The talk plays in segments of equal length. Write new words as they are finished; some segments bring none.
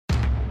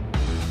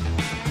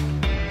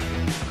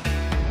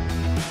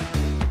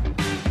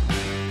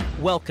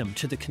Welcome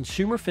to the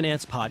Consumer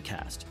Finance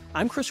Podcast.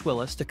 I'm Chris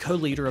Willis, the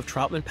co-leader of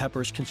Troutman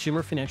Pepper's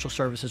Consumer Financial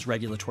Services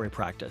Regulatory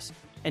Practice.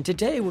 And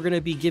today we're going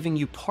to be giving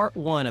you part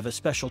one of a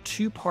special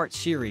two-part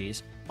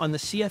series on the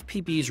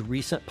CFPB's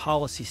recent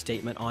policy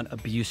statement on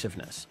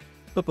abusiveness.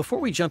 But before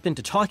we jump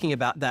into talking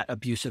about that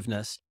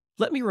abusiveness,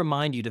 let me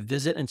remind you to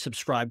visit and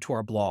subscribe to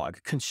our blog,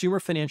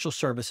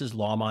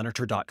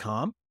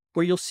 consumerfinancialserviceslawmonitor.com,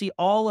 where you'll see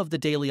all of the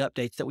daily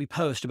updates that we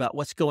post about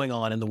what's going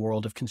on in the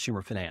world of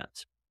consumer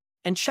finance.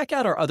 And check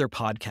out our other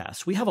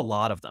podcasts. We have a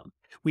lot of them.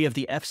 We have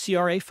the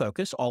FCRA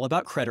Focus, all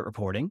about credit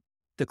reporting,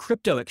 the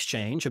Crypto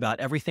Exchange, about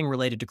everything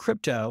related to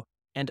crypto,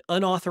 and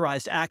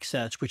Unauthorized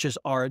Access, which is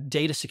our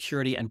data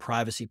security and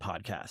privacy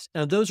podcast.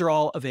 Now, those are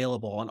all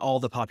available on all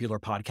the popular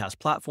podcast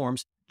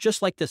platforms,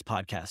 just like this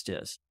podcast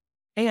is.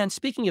 And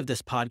speaking of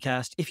this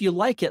podcast, if you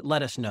like it,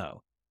 let us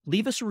know.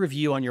 Leave us a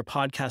review on your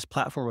podcast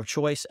platform of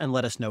choice and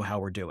let us know how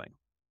we're doing.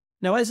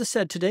 Now, as I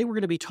said, today we're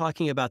going to be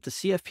talking about the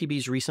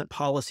CFPB's recent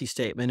policy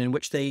statement in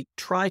which they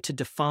try to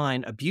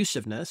define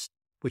abusiveness,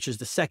 which is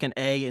the second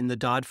A in the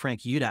Dodd-Frank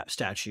UDAP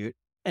statute.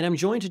 And I'm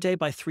joined today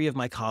by three of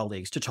my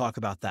colleagues to talk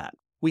about that.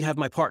 We have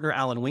my partner,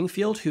 Alan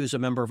Wingfield, who's a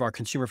member of our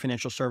Consumer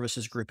Financial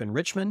Services group in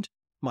Richmond,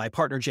 my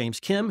partner, James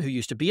Kim, who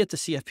used to be at the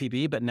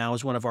CFPB, but now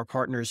is one of our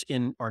partners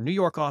in our New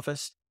York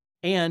office,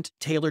 and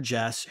Taylor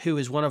Gess, who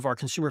is one of our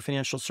Consumer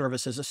Financial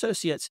Services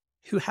associates,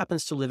 who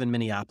happens to live in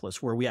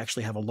Minneapolis, where we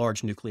actually have a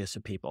large nucleus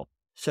of people.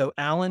 So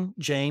Alan,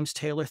 James,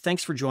 Taylor,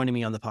 thanks for joining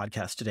me on the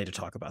podcast today to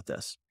talk about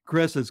this.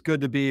 Chris, it's good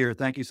to be here.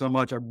 Thank you so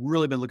much. I've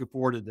really been looking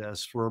forward to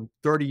this. For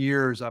 30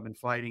 years, I've been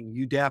fighting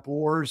UDAP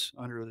wars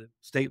under the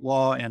state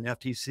law and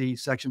FTC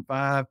Section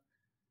 5.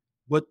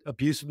 What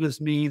abusiveness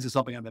means is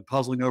something I've been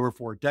puzzling over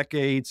for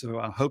decades, so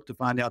I hope to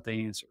find out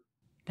the answer.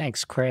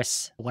 Thanks,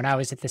 Chris. When I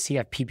was at the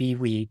CFPB,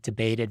 we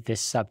debated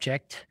this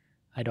subject.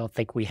 I don't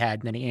think we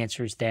had many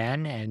answers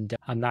then, and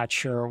I'm not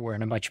sure we're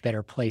in a much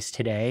better place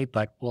today,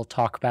 but we'll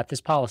talk about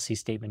this policy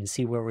statement and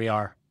see where we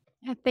are.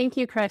 Yeah, thank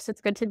you, Chris. It's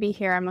good to be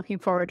here. I'm looking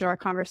forward to our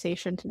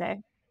conversation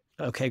today.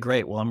 Okay,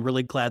 great. Well, I'm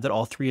really glad that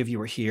all three of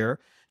you are here.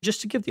 Just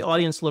to give the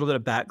audience a little bit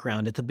of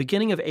background, at the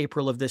beginning of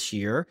April of this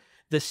year,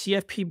 the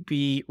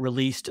CFPB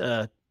released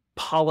a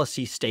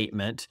policy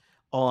statement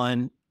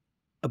on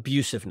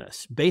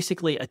abusiveness,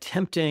 basically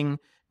attempting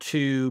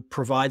to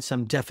provide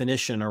some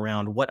definition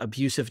around what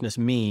abusiveness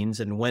means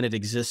and when it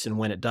exists and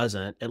when it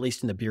doesn't, at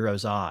least in the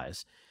Bureau's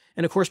eyes.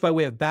 And of course, by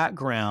way of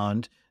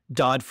background,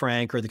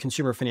 Dodd-Frank, or the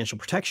Consumer Financial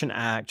Protection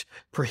Act,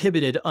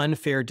 prohibited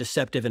unfair,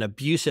 deceptive, and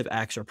abusive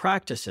acts or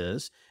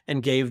practices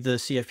and gave the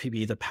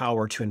CFPB the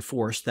power to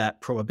enforce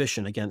that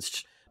prohibition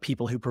against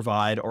people who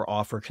provide or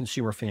offer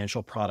consumer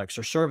financial products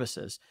or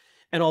services.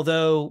 And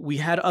although we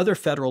had other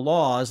federal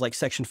laws like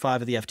Section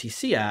 5 of the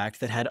FTC Act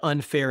that had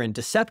unfair and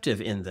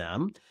deceptive in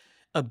them,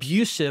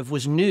 abusive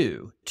was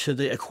new to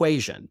the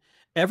equation.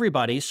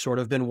 Everybody's sort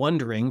of been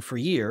wondering for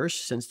years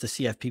since the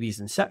CFPB's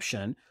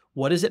inception,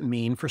 what does it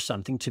mean for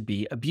something to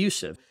be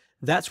abusive?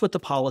 That's what the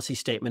policy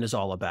statement is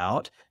all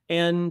about.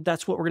 And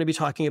that's what we're going to be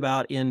talking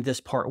about in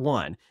this part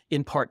one.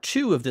 In part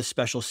two of this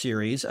special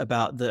series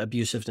about the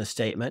abusiveness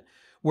statement,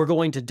 we're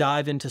going to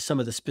dive into some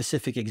of the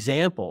specific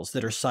examples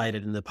that are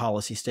cited in the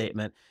policy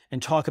statement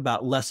and talk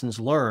about lessons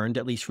learned,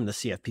 at least from the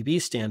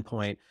CFPB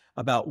standpoint,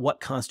 about what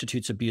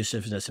constitutes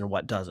abusiveness and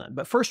what doesn't.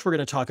 But first, we're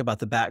going to talk about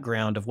the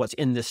background of what's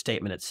in this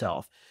statement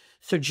itself.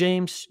 So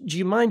James, do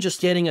you mind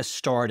just getting us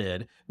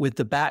started with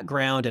the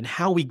background and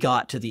how we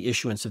got to the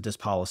issuance of this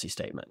policy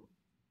statement?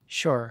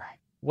 Sure.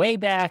 Way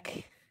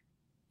back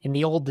in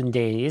the olden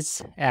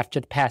days, after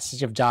the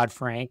passage of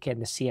Dodd-Frank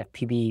and the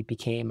CFPB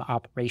became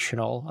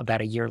operational about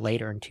a year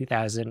later in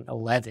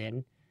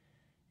 2011,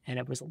 and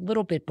it was a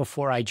little bit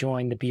before I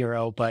joined the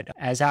Bureau, but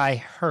as I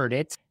heard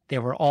it,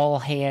 there were all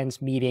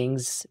hands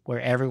meetings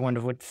where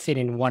everyone would fit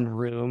in one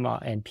room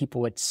and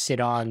people would sit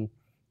on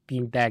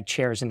beanbag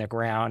chairs in the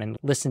ground and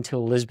listen to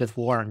Elizabeth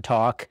Warren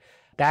talk.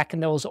 Back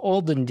in those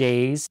olden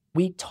days,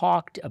 we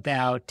talked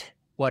about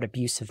what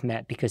abusive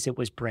meant because it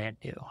was brand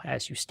new,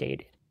 as you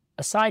stated.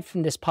 Aside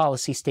from this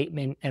policy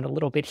statement and a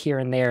little bit here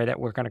and there that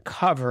we're going to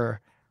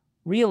cover,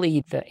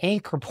 really the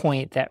anchor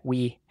point that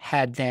we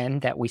had then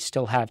that we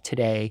still have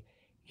today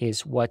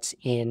is what's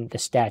in the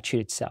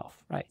statute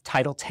itself, right?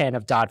 Title 10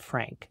 of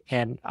Dodd-Frank.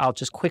 And I'll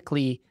just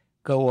quickly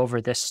go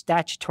over the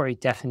statutory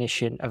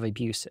definition of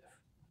abusive.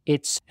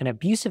 It's an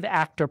abusive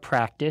act or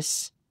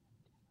practice,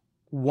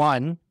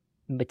 one,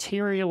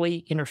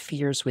 materially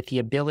interferes with the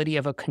ability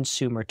of a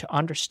consumer to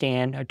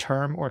understand a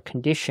term or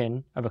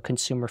condition of a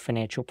consumer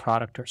financial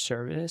product or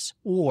service,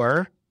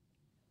 or,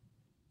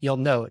 you'll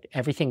note,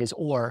 everything is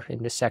or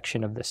in this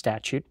section of the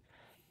statute,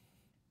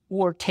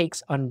 or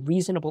takes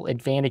unreasonable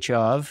advantage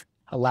of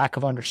a lack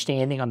of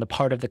understanding on the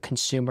part of the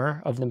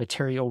consumer of the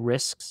material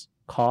risks,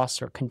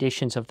 costs, or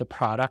conditions of the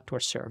product or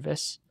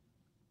service,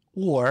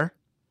 or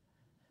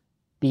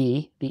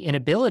B, the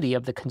inability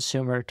of the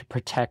consumer to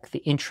protect the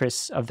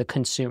interests of the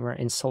consumer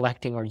in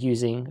selecting or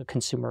using a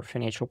consumer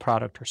financial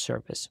product or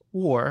service,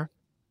 or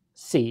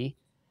C,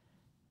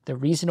 the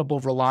reasonable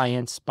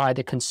reliance by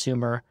the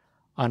consumer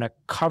on a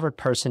covered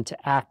person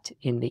to act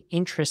in the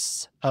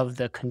interests of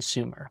the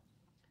consumer.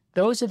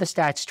 Those are the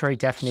statutory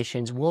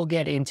definitions. We'll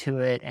get into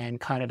it, and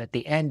kind of at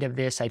the end of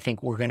this, I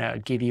think we're going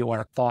to give you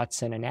our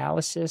thoughts and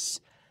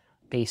analysis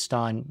based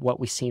on what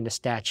we see in the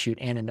statute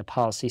and in the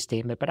policy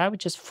statement. But I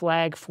would just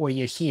flag for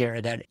you here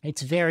that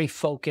it's very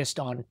focused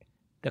on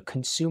the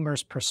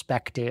consumer's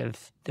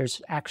perspective.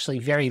 There's actually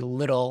very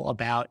little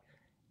about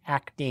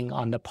acting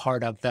on the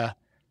part of the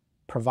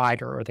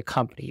provider or the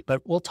company,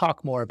 but we'll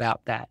talk more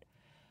about that.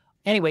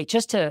 Anyway,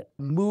 just to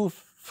move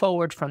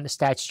forward from the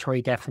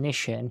statutory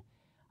definition,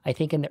 I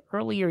think in the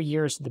earlier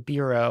years of the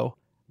Bureau,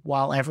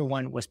 while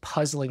everyone was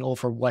puzzling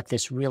over what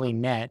this really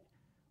meant,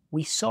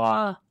 we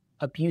saw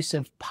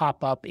abusive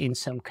pop up in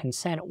some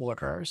consent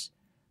orders.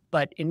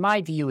 But in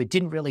my view, it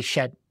didn't really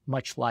shed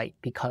much light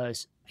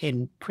because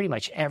in pretty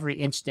much every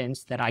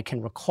instance that I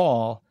can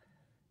recall,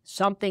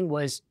 something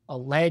was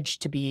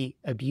alleged to be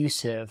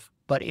abusive,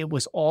 but it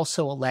was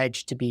also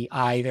alleged to be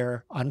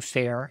either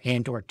unfair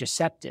and or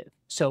deceptive.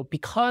 So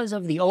because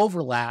of the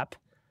overlap,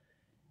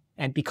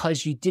 and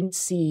because you didn't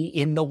see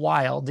in the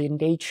wild, in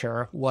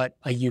nature, what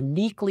a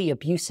uniquely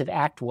abusive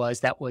act was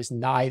that was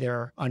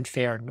neither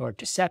unfair nor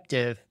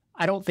deceptive,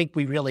 I don't think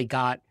we really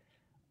got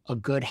a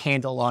good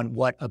handle on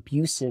what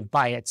abusive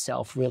by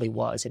itself really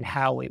was and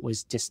how it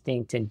was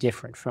distinct and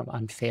different from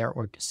unfair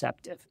or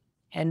deceptive.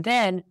 And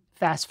then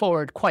fast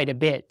forward quite a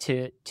bit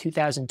to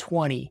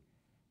 2020,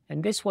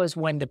 and this was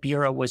when the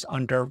Bureau was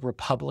under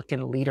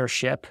Republican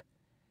leadership,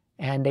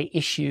 and they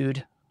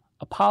issued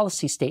a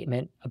policy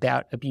statement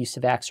about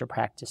abusive acts or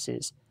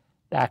practices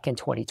back in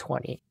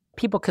 2020.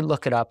 People can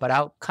look it up, but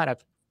I'll kind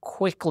of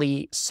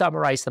quickly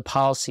summarize the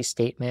policy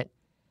statement.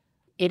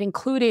 It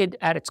included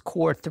at its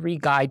core 3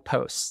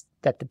 guideposts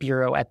that the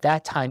Bureau at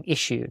that time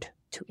issued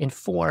to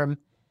inform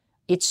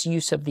its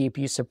use of the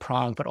abusive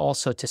prong, but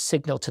also to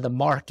signal to the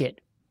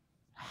market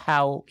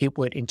how it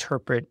would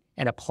interpret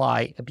and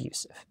apply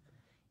abusive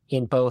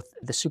in both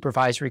the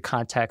supervisory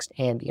context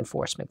and the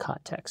enforcement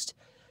context.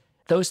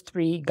 Those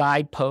 3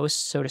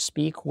 guideposts, so to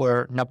speak,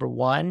 were number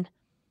 1,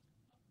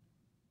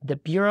 the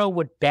Bureau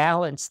would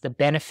balance the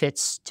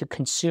benefits to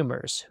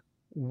consumers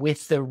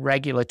with the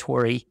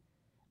regulatory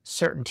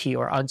certainty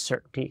or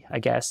uncertainty, I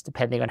guess,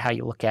 depending on how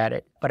you look at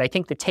it. But I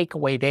think the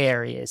takeaway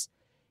there is,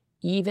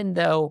 even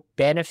though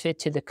benefit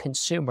to the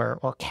consumer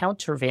or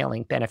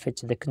countervailing benefit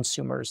to the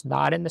consumer is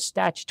not in the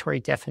statutory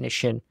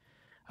definition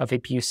of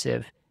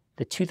abusive,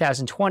 the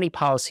 2020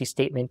 policy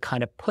statement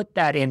kind of put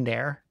that in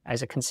there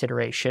as a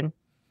consideration.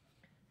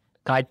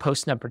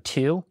 Guidepost number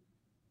 2,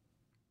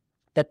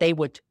 that they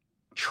would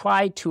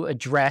try to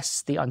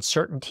address the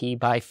uncertainty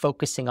by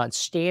focusing on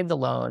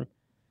standalone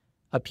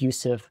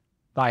abusive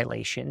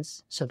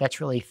violations. So that's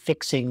really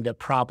fixing the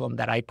problem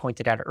that I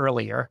pointed out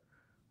earlier,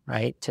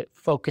 right? To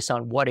focus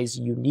on what is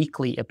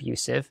uniquely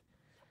abusive.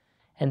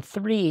 And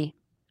 3,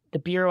 the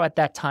Bureau at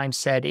that time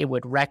said it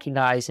would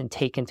recognize and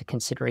take into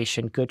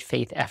consideration good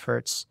faith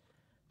efforts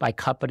by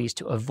companies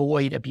to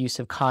avoid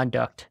abusive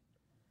conduct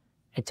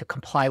and to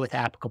comply with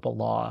applicable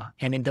law,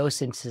 and in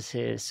those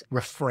instances,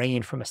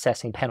 refrain from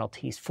assessing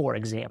penalties, for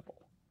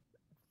example.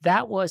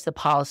 That was the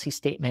policy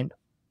statement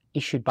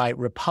issued by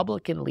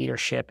Republican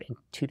leadership in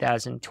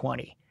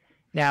 2020.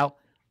 Now,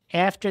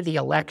 after the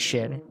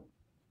election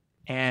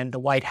and the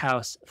White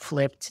House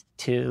flipped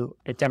to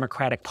the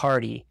Democratic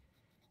Party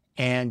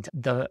and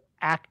the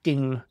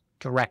acting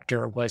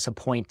director was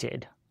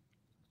appointed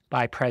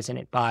by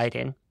President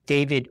Biden,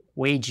 David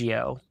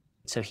Waggio.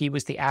 So he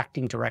was the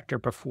acting director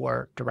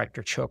before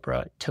Director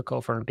Chopra took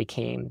over and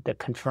became the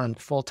confirmed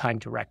full-time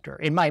director.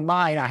 In my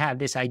mind, I have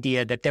this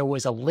idea that there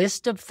was a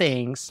list of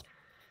things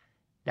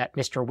that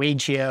Mr.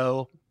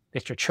 Waggio,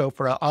 Mr.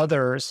 Chopra,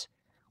 others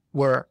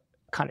were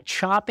kind of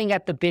chomping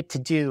at the bit to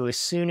do as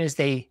soon as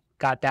they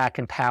got back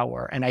in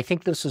power. And I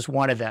think this was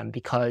one of them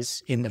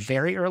because in the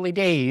very early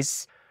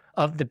days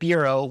of the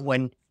Bureau,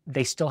 when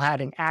they still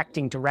had an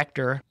acting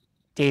director,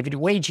 David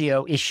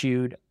Waggio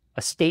issued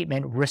a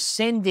statement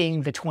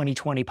rescinding the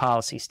 2020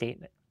 policy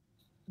statement,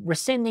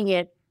 rescinding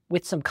it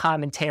with some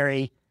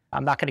commentary.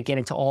 I'm not going to get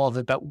into all of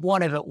it, but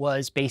one of it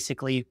was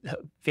basically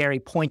very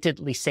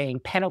pointedly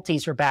saying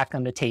penalties are back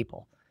on the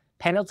table.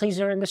 Penalties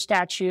are in the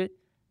statute.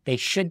 They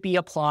should be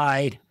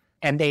applied,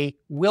 and they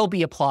will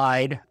be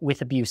applied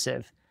with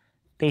abusive.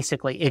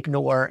 Basically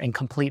ignore and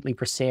completely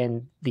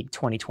rescind the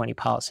 2020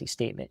 policy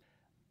statement.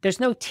 There's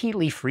no tea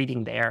leaf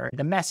reading there.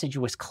 The message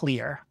was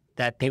clear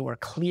that they were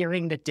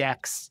clearing the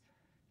decks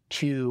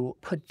to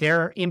put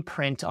their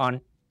imprint on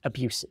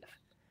abusive.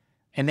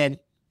 And then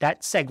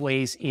that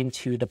segues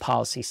into the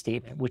policy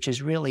statement, which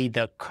is really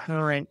the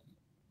current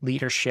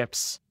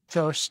leadership's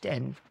first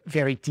and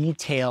very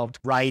detailed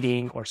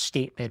writing or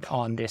statement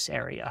on this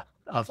area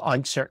of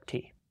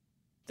uncertainty.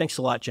 Thanks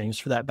a lot, James,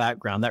 for that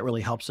background. That really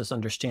helps us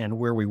understand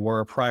where we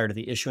were prior to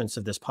the issuance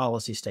of this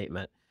policy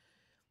statement.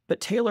 But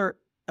Taylor,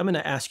 I'm going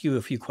to ask you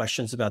a few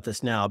questions about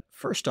this now.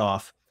 First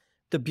off,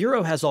 the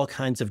Bureau has all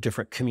kinds of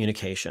different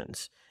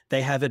communications.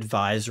 They have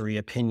advisory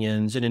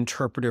opinions and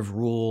interpretive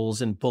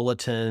rules and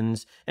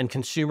bulletins and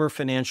consumer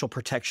financial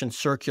protection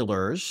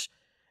circulars.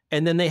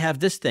 And then they have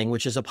this thing,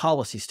 which is a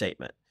policy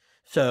statement.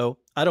 So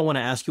I don't want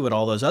to ask you what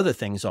all those other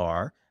things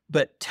are,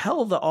 but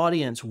tell the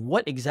audience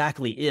what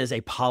exactly is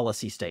a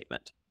policy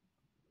statement.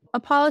 A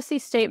policy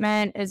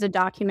statement is a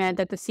document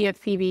that the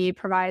CFPB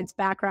provides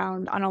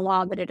background on a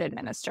law that it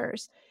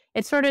administers.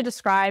 It sort of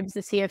describes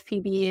the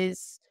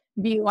CFPB's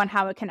view on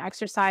how it can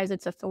exercise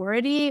its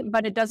authority,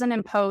 but it doesn't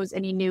impose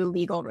any new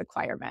legal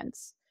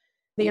requirements.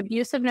 The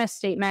abusiveness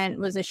statement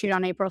was issued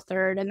on April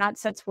 3rd, and that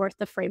sets forth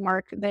the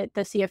framework that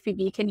the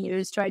CFPB can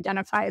use to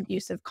identify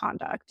abusive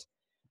conduct.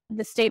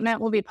 The statement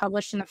will be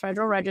published in the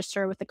Federal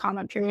Register with the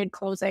comment period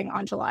closing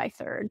on July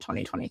 3rd,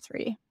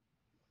 2023.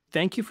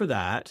 Thank you for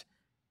that.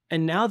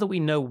 And now that we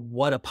know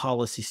what a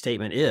policy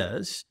statement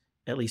is,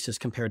 at least as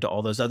compared to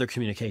all those other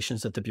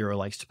communications that the Bureau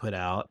likes to put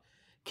out,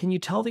 can you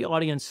tell the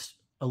audience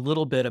a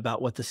little bit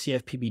about what the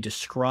CFPB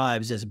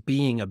describes as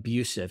being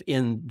abusive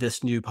in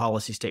this new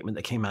policy statement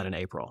that came out in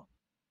April?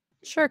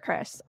 Sure,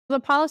 Chris. The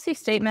policy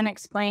statement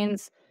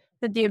explains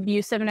that the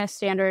abusiveness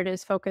standard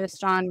is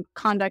focused on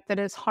conduct that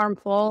is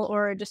harmful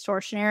or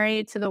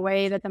distortionary to the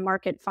way that the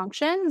market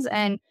functions,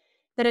 and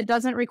that it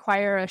doesn't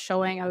require a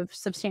showing of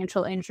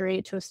substantial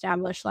injury to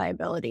establish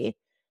liability.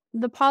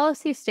 The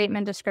policy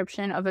statement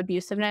description of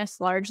abusiveness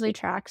largely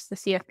tracks the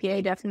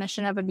CFPA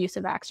definition of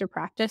abusive acts or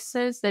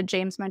practices that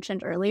James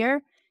mentioned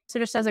earlier. So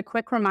just as a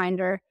quick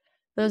reminder,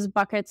 those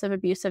buckets of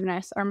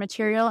abusiveness are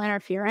material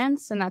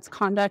interference, and that's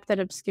conduct that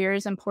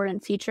obscures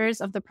important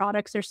features of the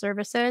products or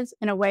services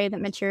in a way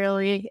that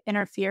materially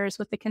interferes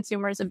with the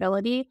consumer's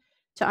ability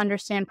to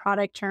understand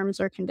product terms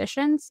or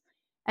conditions.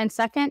 And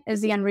second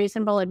is the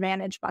unreasonable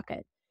advantage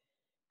bucket.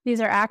 These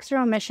are acts or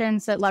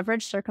omissions that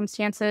leverage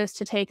circumstances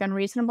to take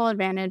unreasonable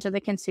advantage of the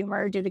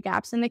consumer due to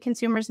gaps in the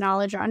consumer's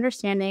knowledge or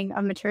understanding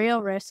of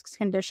material risks,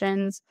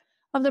 conditions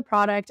of the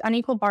product,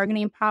 unequal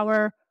bargaining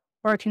power,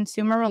 or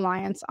consumer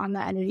reliance on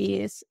the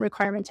entity's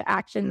requirement to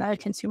act in the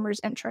consumer's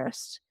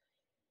interest.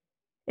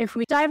 If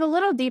we dive a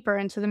little deeper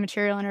into the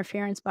material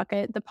interference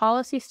bucket, the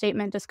policy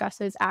statement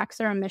discusses acts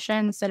or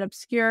omissions that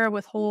obscure,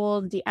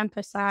 withhold,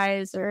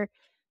 de-emphasize, or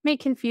make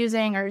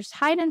confusing or just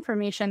hide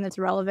information that's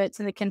relevant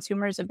to the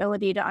consumer's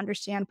ability to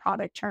understand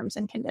product terms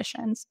and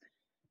conditions.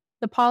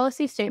 The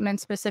policy statement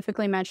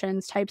specifically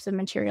mentions types of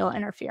material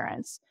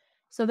interference.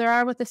 So there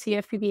are what the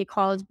CFPB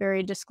calls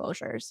buried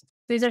disclosures.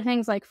 These are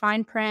things like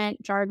fine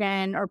print,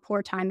 jargon, or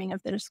poor timing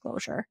of the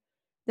disclosure.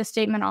 The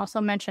statement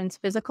also mentions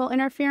physical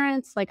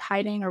interference, like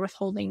hiding or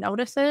withholding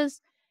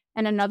notices.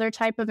 And another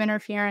type of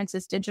interference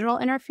is digital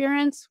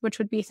interference, which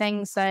would be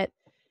things that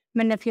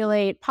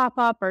manipulate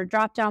pop-up or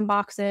drop-down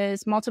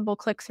boxes, multiple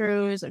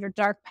click-throughs, or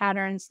dark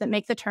patterns that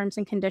make the terms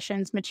and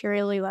conditions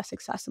materially less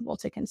accessible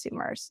to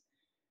consumers.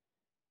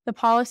 The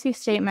policy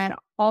statement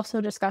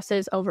also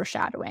discusses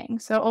overshadowing.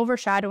 So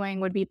overshadowing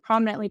would be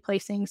prominently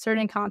placing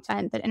certain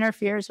content that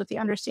interferes with the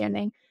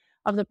understanding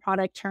of the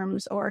product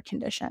terms or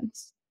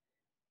conditions.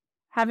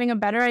 Having a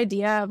better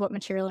idea of what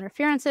material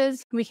interference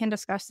is, we can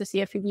discuss the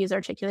CFPB's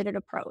articulated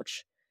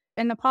approach.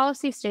 In the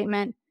policy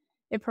statement,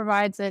 it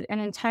provides that an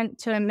intent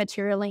to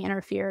materially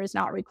interfere is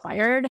not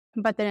required,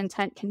 but that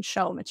intent can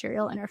show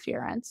material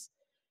interference.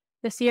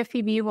 The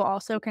CFPB will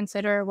also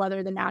consider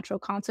whether the natural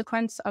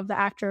consequence of the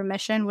act or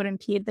omission would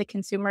impede the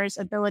consumer's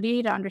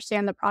ability to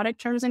understand the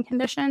product terms and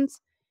conditions.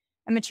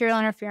 And material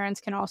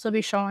interference can also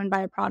be shown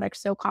by a product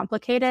so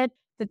complicated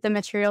that the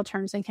material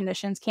terms and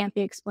conditions can't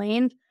be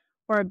explained,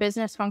 or a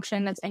business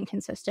function that's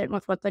inconsistent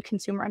with what the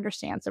consumer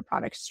understands the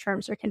product's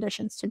terms or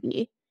conditions to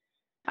be.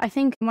 I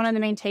think one of the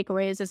main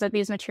takeaways is that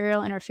these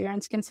material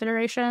interference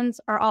considerations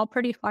are all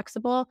pretty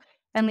flexible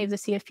and leave the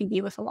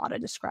CFPB with a lot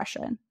of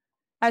discretion.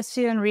 As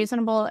to the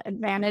unreasonable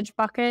advantage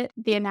bucket,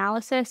 the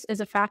analysis is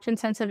a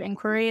fact-intensive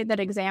inquiry that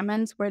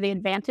examines where the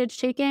advantage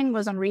taking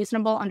was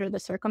unreasonable under the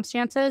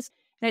circumstances,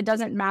 and it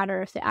doesn't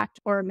matter if the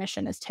act or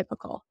omission is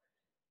typical.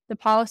 The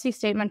policy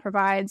statement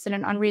provides that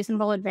an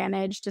unreasonable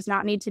advantage does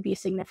not need to be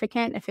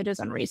significant if it is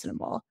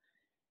unreasonable.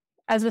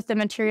 As with the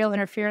material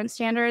interference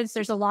standards,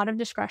 there's a lot of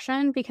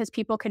discretion because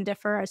people can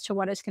differ as to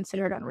what is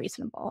considered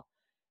unreasonable.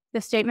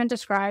 The statement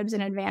describes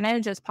an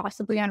advantage as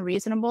possibly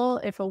unreasonable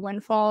if a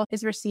windfall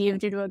is received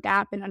due to a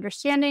gap in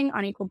understanding,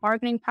 unequal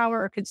bargaining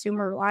power, or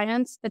consumer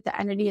reliance that the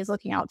entity is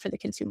looking out for the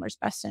consumer's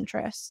best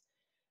interests.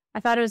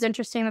 I thought it was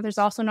interesting that there's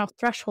also no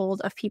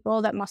threshold of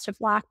people that must have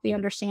lacked the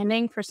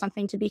understanding for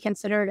something to be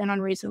considered an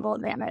unreasonable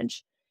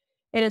advantage.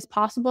 It is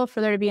possible for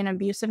there to be an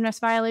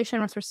abusiveness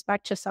violation with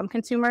respect to some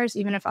consumers,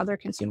 even if other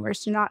consumers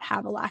do not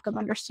have a lack of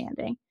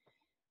understanding.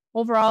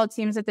 Overall, it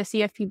seems that the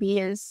CFPB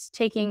is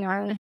taking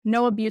a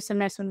no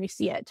abusiveness when we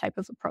see it type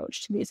of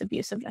approach to these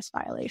abusiveness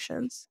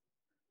violations.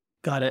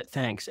 Got it.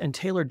 Thanks. And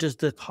Taylor, does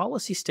the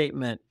policy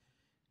statement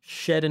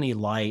shed any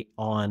light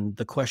on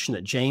the question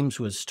that James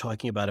was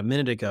talking about a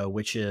minute ago,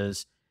 which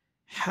is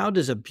how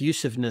does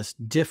abusiveness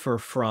differ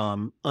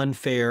from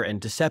unfair and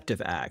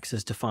deceptive acts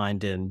as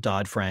defined in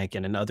Dodd-Frank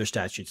and in other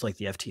statutes like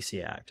the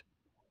FTC Act?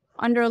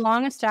 Under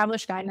long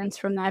established guidance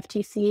from the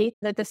FTC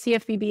that the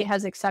CFPB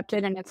has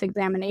accepted in its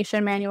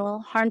examination manual,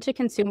 harm to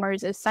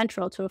consumers is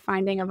central to a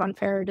finding of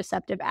unfair or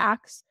deceptive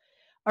acts.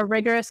 A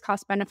rigorous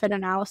cost-benefit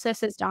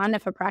analysis is done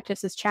if a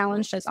practice is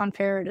challenged as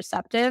unfair or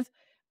deceptive.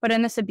 But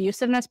in this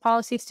abusiveness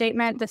policy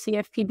statement, the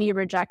CFPB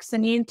rejects the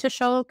need to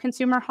show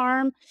consumer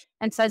harm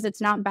and says it's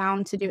not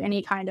bound to do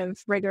any kind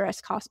of rigorous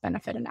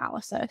cost-benefit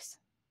analysis.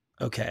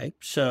 Okay,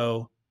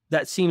 so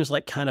that seems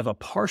like kind of a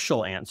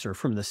partial answer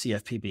from the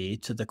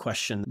CFPB to the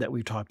question that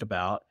we talked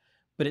about,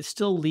 but it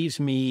still leaves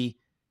me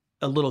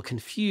a little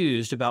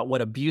confused about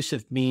what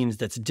abusive means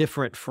that's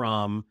different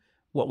from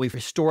what we've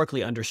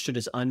historically understood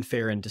as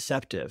unfair and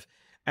deceptive.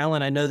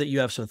 Alan, I know that you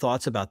have some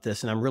thoughts about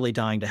this, and I'm really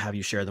dying to have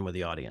you share them with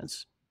the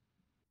audience.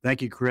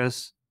 Thank you,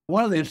 Chris.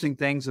 One of the interesting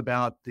things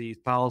about the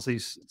policy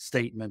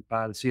statement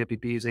by the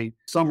CFPB is they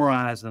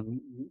summarized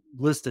and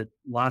listed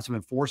lots of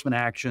enforcement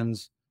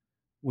actions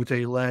which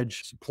they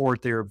allege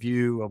support their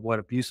view of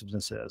what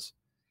abusiveness is.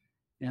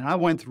 And I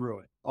went through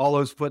it, all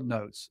those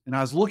footnotes, and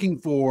I was looking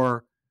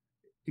for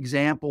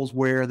examples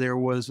where there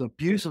was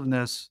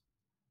abusiveness.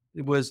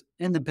 It was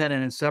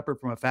independent and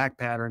separate from a fact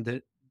pattern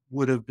that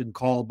would have been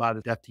called by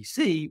the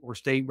FTC or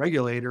state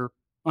regulator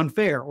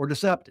unfair or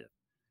deceptive.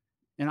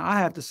 And I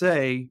have to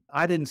say,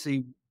 I didn't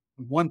see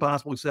one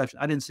possible exception.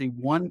 I didn't see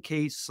one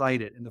case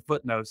cited in the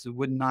footnotes that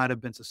would not have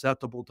been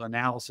susceptible to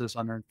analysis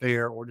under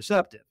unfair or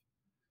deceptive.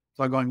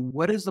 So I'm going,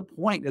 what is the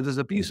point of this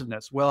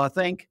abusiveness? Well, I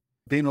think,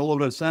 being a little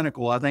bit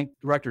cynical, I think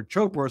Director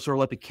Chopra sort of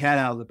let the cat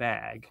out of the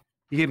bag.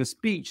 He gave a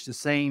speech the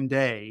same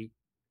day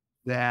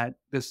that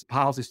this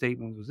policy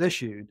statement was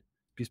issued.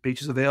 The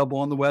speech is available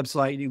on the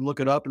website. You can look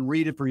it up and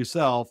read it for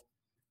yourself.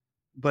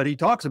 But he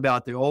talks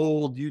about the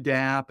old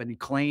UDAP, and he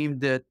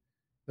claimed that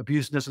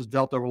abusiveness was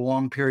dealt over a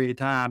long period of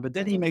time. But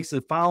then he makes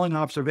the following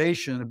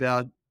observation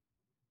about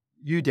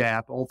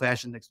UDAP,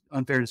 old-fashioned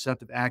unfair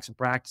deceptive acts and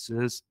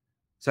practices,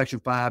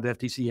 Section 5 of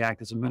the FTC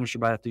Act is administered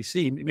by the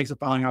FTC. He makes the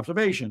following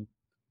observation,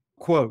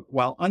 quote,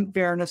 while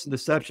unfairness and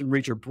deception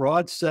reach a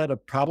broad set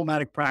of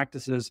problematic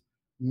practices,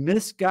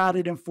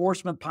 misguided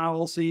enforcement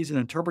policies and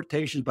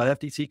interpretations by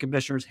FTC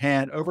commissioners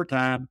had, over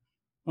time,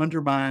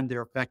 undermined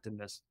their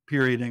effectiveness,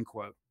 period, end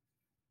quote.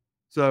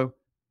 So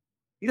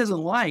he doesn't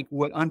like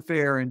what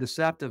unfair and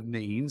deceptive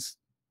means,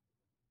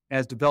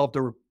 as developed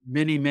over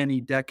many,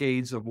 many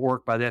decades of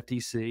work by the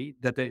FTC,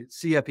 that the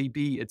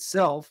CFPB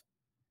itself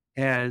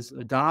has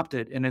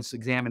adopted in its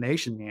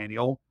examination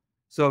manual.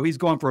 So he's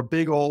going for a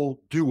big old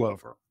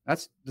do-over.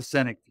 That's the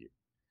cynic view.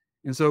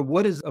 And so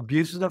what does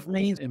abusiveness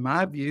mean? In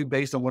my view,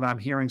 based on what I'm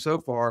hearing so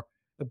far,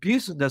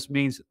 abusiveness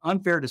means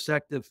unfair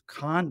deceptive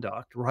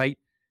conduct, right?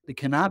 It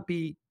cannot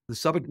be the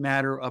subject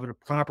matter of a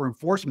proper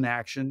enforcement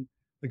action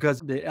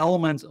because the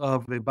elements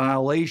of the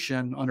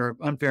violation under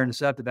unfair and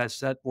deceptive as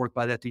set forth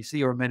by the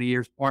FTC over many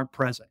years aren't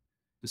present.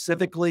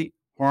 Specifically,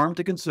 harm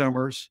to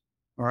consumers,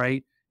 all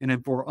right? And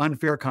then for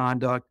unfair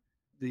conduct,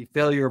 the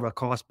failure of a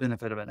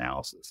cost-benefit of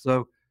analysis.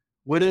 So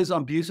what is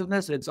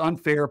abusiveness? It's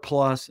unfair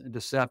plus and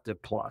deceptive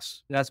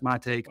plus. That's my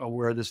take on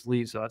where this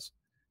leaves us.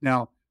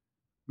 Now,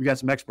 we got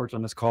some experts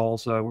on this call,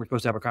 so we're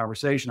supposed to have a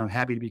conversation. I'm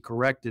happy to be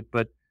corrected,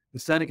 but the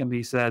cynic in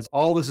me says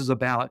all this is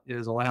about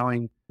is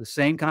allowing the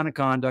same kind of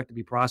conduct to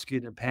be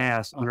prosecuted and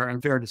passed under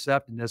unfair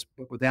deceptiveness,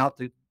 but without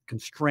the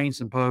constraints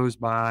imposed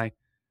by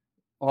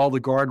all the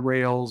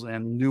guardrails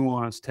and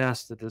nuanced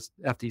tests that this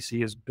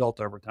FTC has built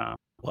over time.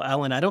 Well,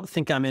 Alan, I don't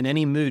think I'm in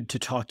any mood to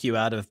talk you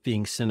out of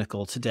being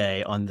cynical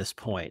today on this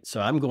point.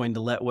 So I'm going to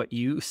let what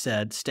you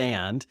said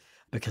stand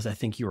because I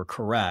think you were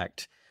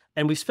correct.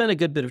 And we spent a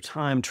good bit of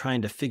time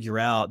trying to figure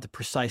out the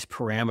precise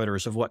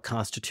parameters of what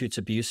constitutes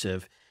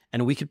abusive.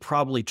 And we could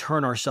probably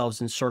turn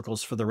ourselves in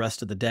circles for the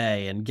rest of the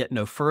day and get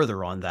no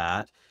further on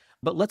that.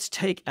 But let's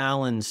take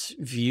Alan's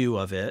view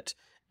of it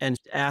and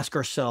ask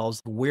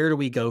ourselves, where do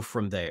we go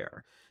from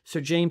there? So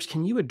James,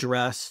 can you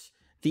address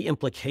the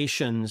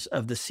implications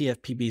of the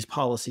CFPB's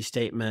policy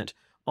statement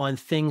on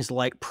things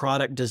like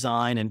product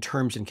design and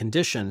terms and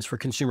conditions for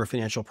consumer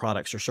financial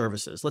products or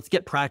services? Let's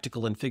get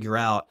practical and figure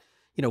out,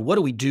 what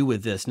do we do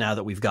with this now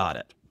that we've got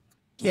it?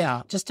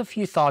 Yeah, just a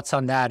few thoughts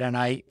on that. And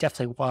I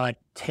definitely want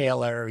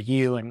Taylor,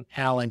 you and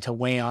Alan to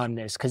weigh on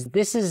this, because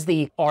this is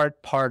the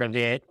art part of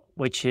it,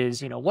 which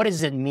is, what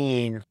does it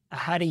mean?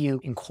 How do you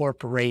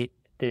incorporate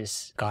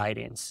this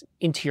guidance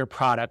into your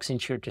products,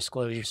 into your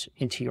disclosures,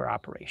 into your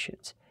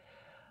operations?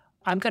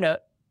 I'm going to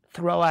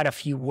throw out a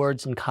few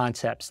words and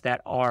concepts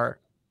that are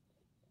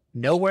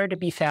nowhere to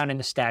be found in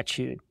the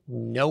statute,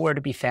 nowhere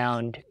to be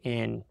found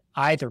in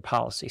either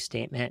policy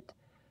statement,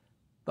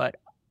 but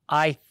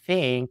I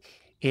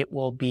think it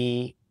will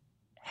be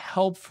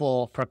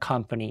helpful for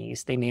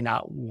companies. They may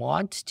not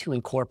want to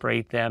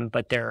incorporate them,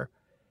 but they're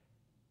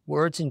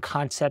words and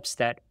concepts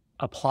that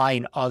apply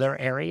in other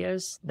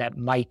areas that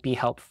might be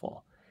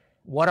helpful.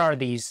 What are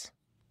these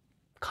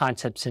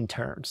concepts and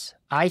terms?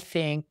 I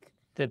think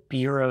the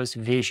Bureau's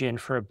vision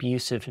for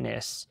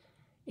abusiveness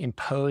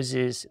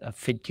imposes a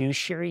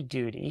fiduciary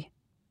duty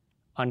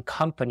on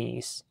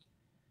companies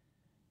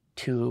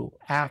to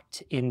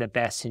act in the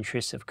best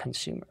interests of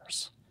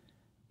consumers.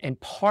 And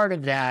part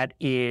of that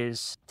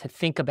is to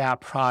think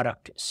about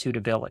product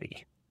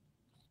suitability.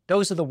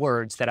 Those are the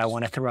words that I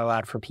want to throw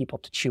out for people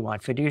to chew on: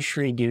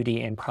 fiduciary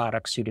duty and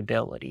product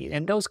suitability.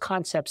 And those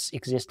concepts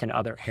exist in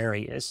other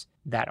areas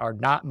that are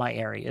not my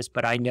areas,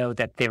 but I know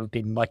that they've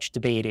been much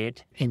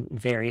debated in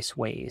various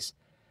ways.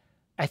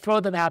 I throw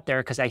them out there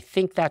because I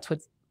think that's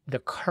what the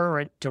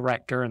current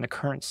director and the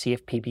current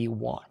CFPB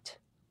want,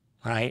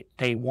 right?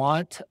 They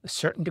want a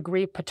certain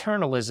degree of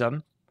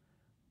paternalism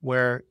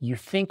where you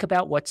think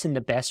about what's in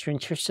the best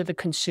interest of the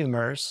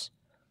consumers.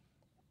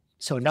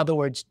 So in other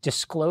words,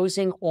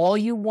 disclosing all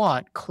you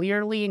want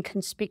clearly and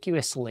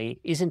conspicuously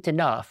isn't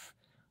enough.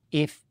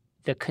 If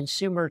the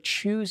consumer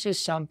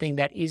chooses something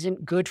that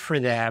isn't good for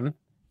them,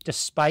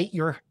 despite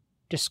your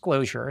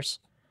disclosures,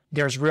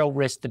 there's real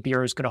risk the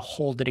Bureau is going to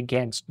hold it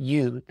against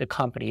you, the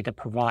company, the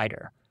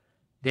provider.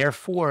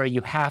 Therefore,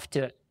 you have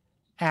to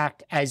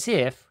act as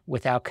if,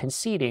 without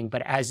conceding,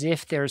 but as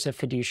if there's a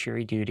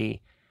fiduciary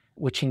duty,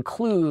 which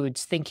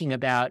includes thinking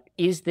about,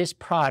 is this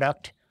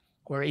product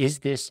or is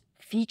this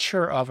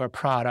feature of a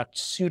product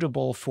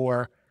suitable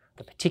for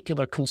the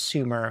particular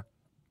consumer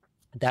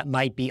that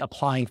might be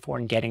applying for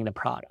and getting the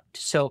product?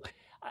 So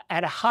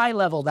at a high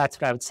level,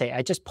 that's what I would say.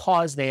 I just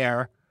pause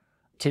there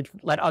to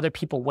let other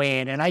people weigh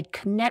in. And I'd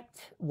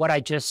connect what I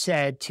just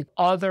said to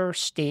other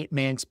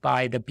statements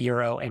by the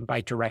Bureau and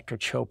by Director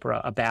Chopra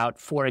about,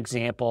 for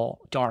example,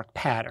 dark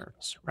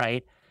patterns,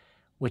 right?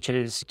 Which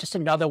is just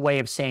another way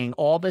of saying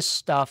all this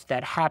stuff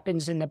that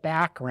happens in the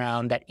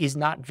background that is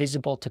not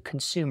visible to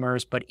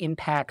consumers, but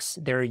impacts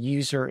their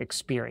user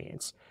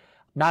experience.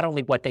 Not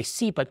only what they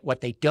see, but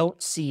what they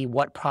don't see,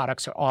 what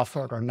products are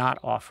offered or not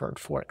offered,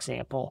 for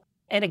example.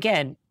 And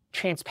again,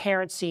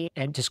 transparency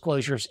and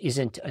disclosures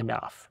isn't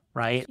enough,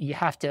 right? You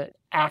have to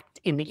act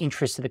in the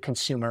interest of the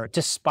consumer,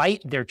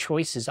 despite their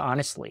choices,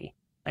 honestly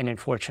and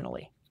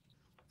unfortunately.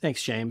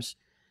 Thanks, James.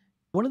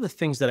 One of the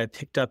things that I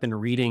picked up in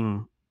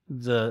reading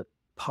the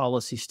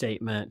policy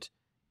statement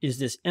is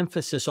this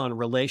emphasis on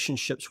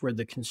relationships where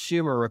the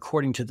consumer,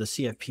 according to the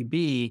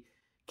CFPB,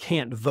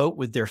 can't vote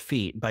with their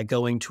feet by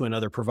going to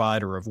another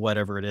provider of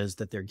whatever it is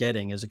that they're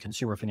getting as a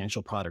consumer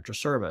financial product or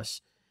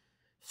service.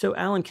 So,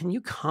 Alan, can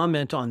you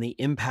comment on the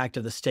impact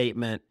of the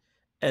statement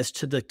as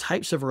to the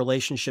types of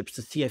relationships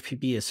the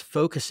CFPB is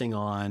focusing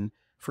on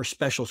for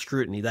special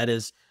scrutiny? That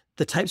is,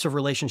 the types of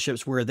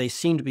relationships where they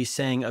seem to be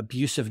saying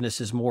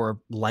abusiveness is more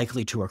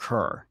likely to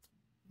occur.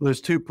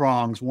 There's two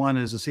prongs. One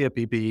is the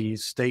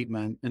CFPB's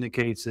statement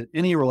indicates that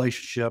any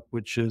relationship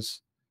which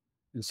is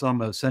in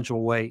some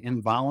essential way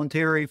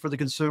involuntary for the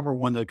consumer,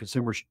 one the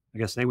consumer, I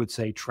guess they would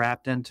say,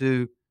 trapped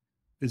into,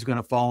 is going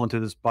to fall into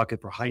this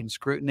bucket for heightened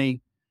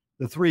scrutiny.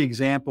 The three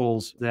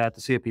examples that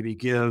the CFPB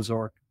gives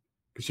are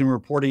consumer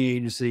reporting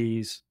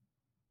agencies,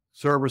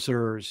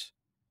 servicers,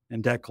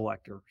 and debt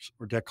collectors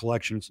or debt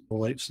collection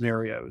related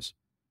scenarios.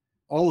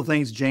 All the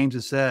things James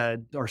has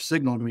said are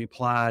signaled to be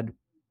applied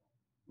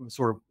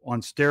sort of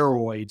on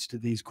steroids to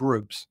these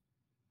groups.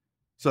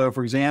 So,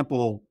 for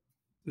example,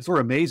 it's sort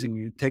of amazing.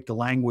 You take the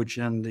language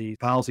in the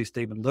policy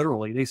statement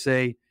literally. They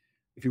say,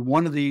 if you're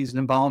one of these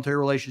involuntary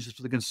relationships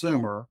with the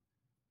consumer,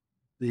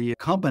 the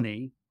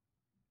company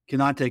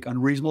cannot take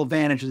unreasonable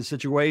advantage of the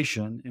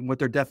situation. And what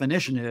their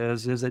definition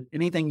is that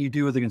anything you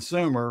do with the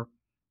consumer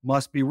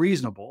must be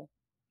reasonable.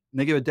 And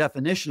they give a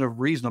definition of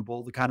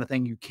reasonable, the kind of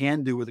thing you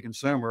can do with the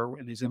consumer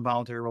in these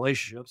involuntary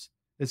relationships.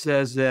 It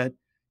says that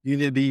you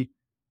need to be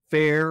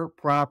fair,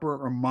 proper,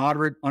 or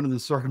moderate under the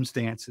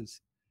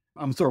circumstances.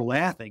 I'm sort of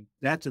laughing.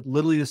 That's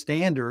literally the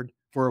standard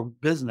for a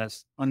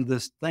business under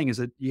this thing, is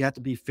that you have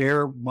to be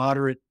fair,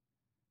 moderate,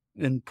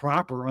 and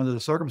proper under the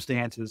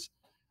circumstances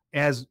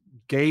as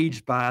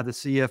gauged by the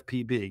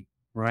CFPB,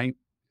 right?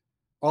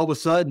 All of a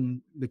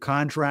sudden, the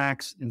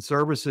contracts and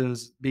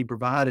services being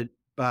provided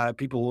by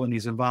people in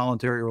these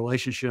involuntary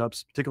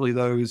relationships, particularly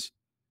those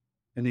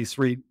in these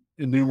three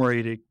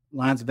enumerated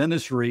lines of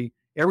industry,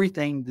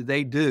 everything that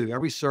they do,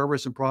 every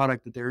service and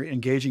product that they're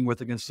engaging with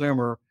the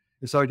consumer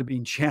is subject to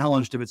being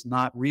challenged if it's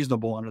not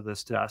reasonable under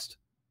this test.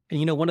 And,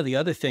 you know, one of the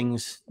other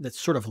things that's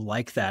sort of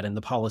like that in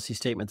the policy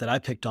statement that I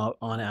picked up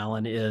on,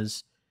 Alan,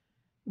 is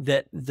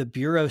that the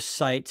Bureau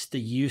cites the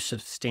use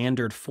of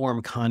standard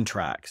form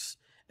contracts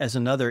as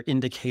another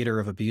indicator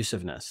of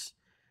abusiveness,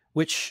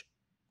 which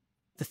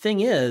the thing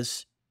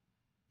is,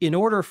 in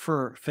order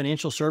for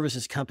financial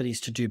services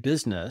companies to do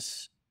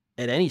business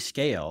at any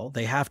scale,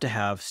 they have to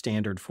have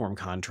standard form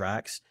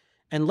contracts.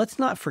 And let's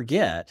not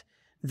forget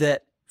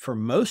that for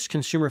most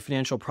consumer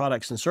financial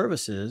products and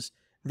services,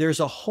 there's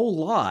a whole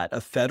lot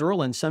of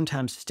federal and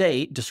sometimes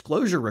state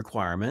disclosure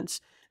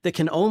requirements that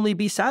can only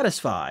be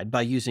satisfied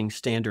by using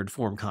standard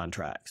form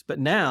contracts. But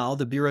now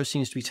the Bureau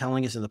seems to be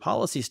telling us in the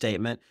policy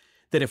statement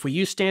that if we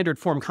use standard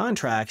form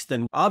contracts,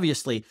 then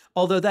obviously,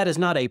 although that is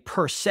not a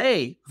per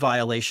se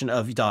violation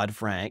of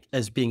Dodd-Frank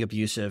as being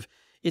abusive,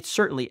 it's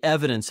certainly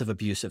evidence of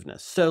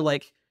abusiveness. So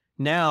like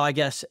now, I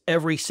guess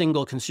every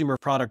single consumer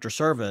product or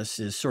service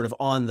is sort of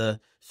on the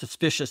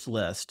suspicious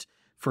list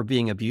for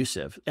being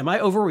abusive. Am I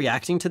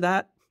overreacting to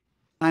that?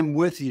 I'm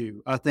with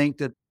you. I think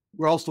that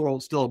we're also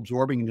still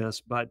absorbing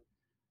this, but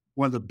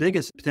one of the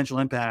biggest potential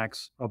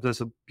impacts of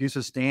this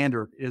abusive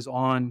standard is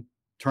on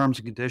terms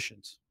and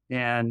conditions.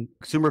 And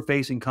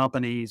consumer-facing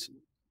companies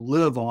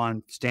live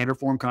on standard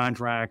form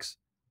contracts,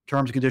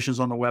 terms and conditions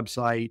on the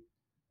website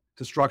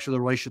to structure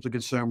the relationship with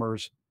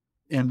consumers.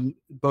 And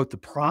both the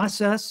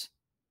process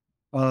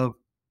of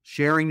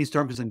sharing these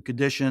terms and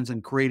conditions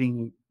and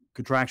creating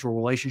contractual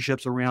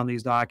relationships around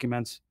these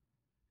documents,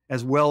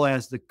 as well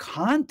as the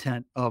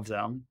content of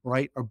them,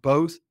 right, are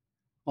both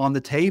on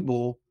the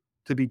table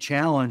to be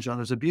challenged on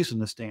this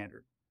abusiveness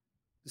standard.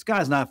 The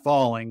sky's not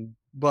falling,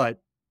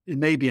 but it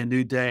may be a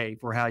new day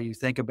for how you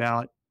think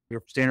about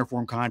your standard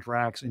form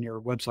contracts and your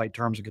website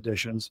terms and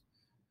conditions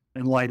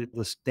in light of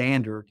the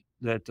standard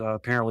that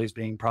apparently is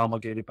being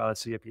promulgated by the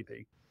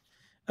CFPB.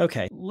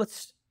 Okay,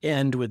 let's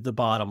end with the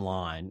bottom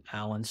line,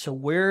 Alan. So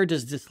where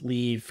does this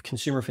leave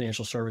consumer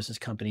financial services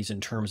companies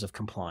in terms of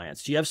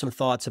compliance? Do you have some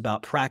thoughts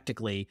about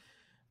practically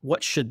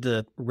what should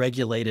the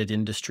regulated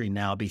industry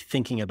now be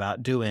thinking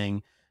about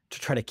doing to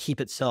try to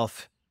keep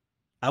itself,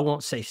 I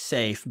won't say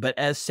safe, but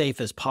as safe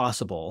as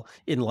possible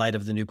in light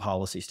of the new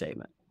policy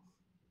statement?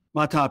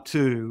 My top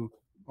two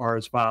are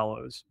as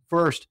follows.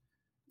 First,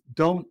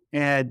 don't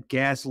add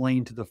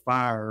gasoline to the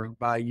fire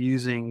by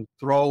using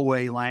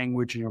throwaway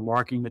language in your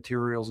marketing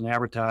materials and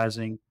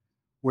advertising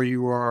where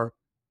you are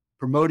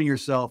promoting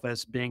yourself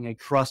as being a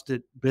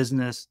trusted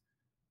business.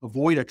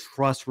 Avoid a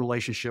trust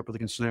relationship with the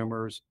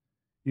consumers.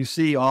 You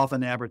see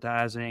often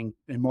advertising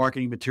and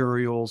marketing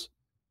materials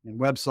and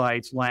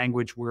websites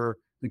language where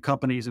the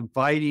company is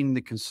inviting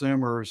the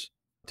consumers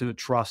to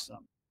trust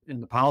them.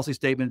 And the policy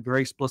statement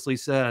very explicitly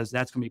says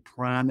that's going to be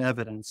prime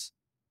evidence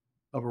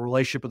of a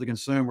relationship with the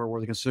consumer where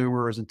the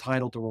consumer is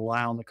entitled to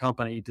rely on the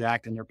company to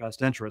act in their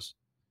best interest.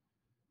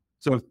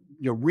 So,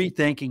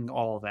 rethinking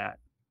all of that.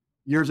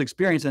 Years of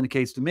experience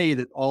indicates to me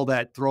that all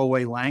that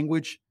throwaway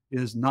language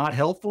is not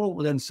helpful.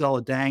 It doesn't sell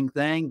a dang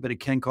thing, but it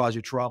can cause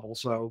you trouble.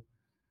 So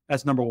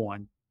that's number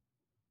one.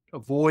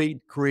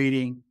 Avoid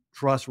creating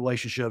trust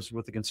relationships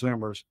with the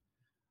consumers.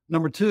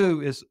 Number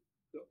two is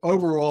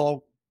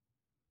overall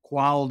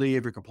quality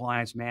of your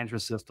compliance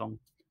management system.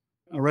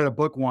 I read a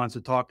book once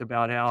that talked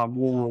about how in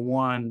World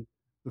War I,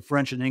 the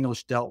French and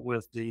English dealt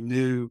with the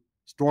new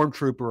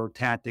stormtrooper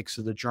tactics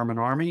of the German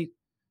army,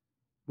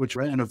 which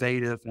were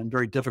innovative and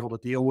very difficult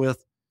to deal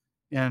with.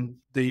 And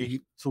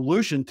the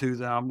solution to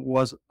them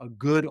was a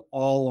good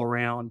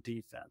all-around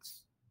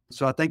defense.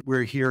 So I think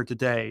we're here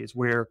today is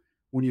where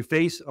when you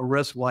face a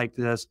risk like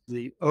this,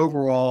 the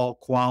overall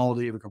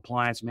quality of a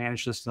compliance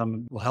management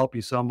system will help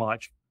you so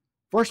much.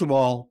 First of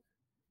all,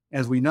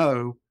 as we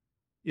know,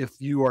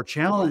 if you are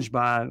challenged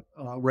by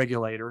a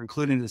regulator,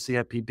 including the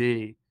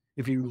CFPB,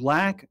 if you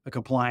lack a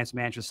compliance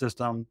management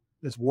system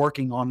that's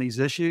working on these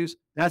issues,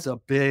 that's a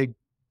big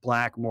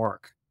black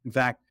mark. In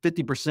fact,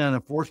 50%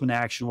 enforcement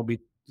action will be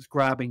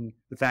describing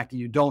the fact that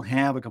you don't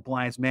have a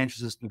compliance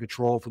management system to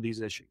control for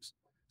these issues.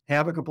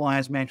 Have a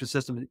compliance management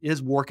system that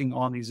is working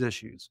on these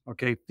issues,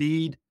 okay?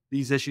 Feed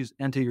these issues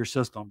into your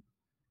system.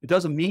 It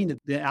doesn't mean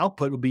that the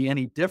output will be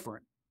any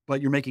different,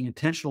 but you're making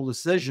intentional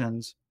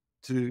decisions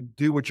to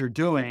do what you're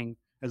doing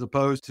as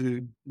opposed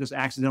to just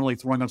accidentally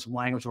throwing up some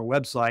language on a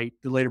website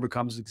that later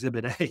becomes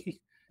Exhibit A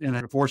in an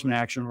enforcement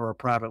action or a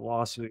private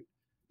lawsuit.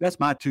 That's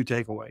my two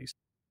takeaways.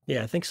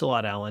 Yeah, thanks a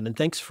lot, Alan. And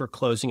thanks for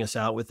closing us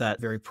out with that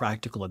very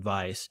practical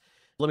advice.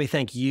 Let me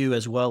thank you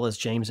as well as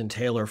James and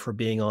Taylor for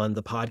being on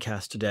the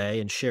podcast today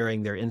and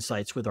sharing their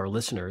insights with our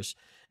listeners.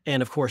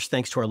 And of course,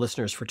 thanks to our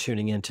listeners for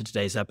tuning in to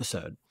today's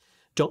episode.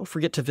 Don't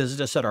forget to visit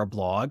us at our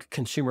blog,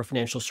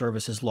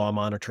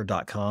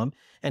 consumerfinancialserviceslawmonitor.com,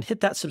 and hit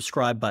that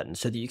subscribe button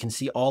so that you can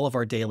see all of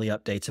our daily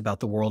updates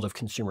about the world of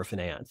consumer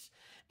finance.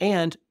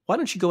 And why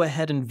don't you go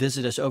ahead and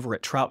visit us over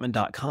at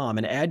Troutman.com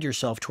and add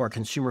yourself to our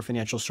Consumer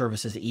Financial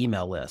Services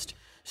email list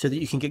so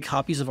that you can get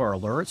copies of our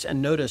alerts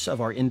and notice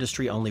of our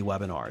industry-only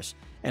webinars.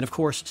 And of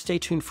course, stay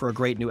tuned for a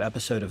great new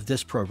episode of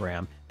this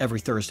program every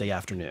Thursday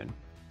afternoon.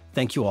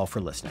 Thank you all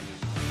for listening.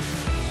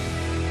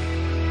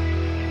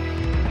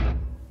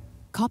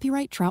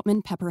 Copyright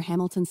Troutman Pepper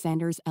Hamilton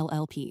Sanders,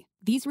 LLP.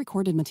 These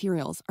recorded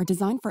materials are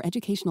designed for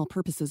educational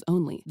purposes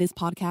only. This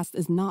podcast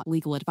is not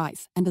legal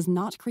advice and does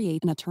not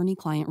create an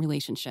attorney-client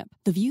relationship.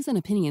 The views and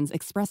opinions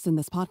expressed in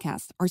this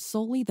podcast are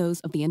solely those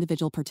of the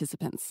individual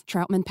participants.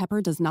 Troutman Pepper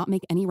does not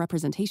make any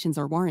representations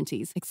or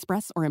warranties,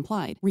 express or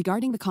implied,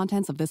 regarding the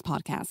contents of this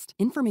podcast.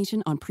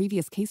 Information on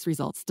previous case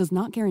results does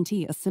not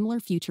guarantee a similar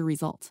future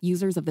result.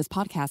 Users of this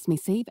podcast may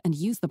save and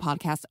use the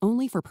podcast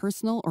only for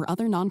personal or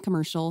other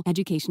non-commercial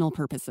educational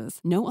purposes.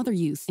 No other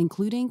use,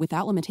 including,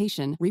 without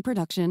limitation,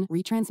 reproduction,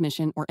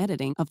 retransmission, or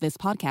editing of this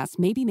podcast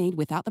may be made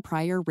without the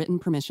prior written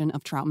permission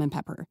of Troutman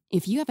Pepper.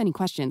 If you have any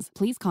questions,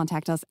 please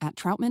contact us at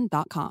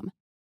troutman.com.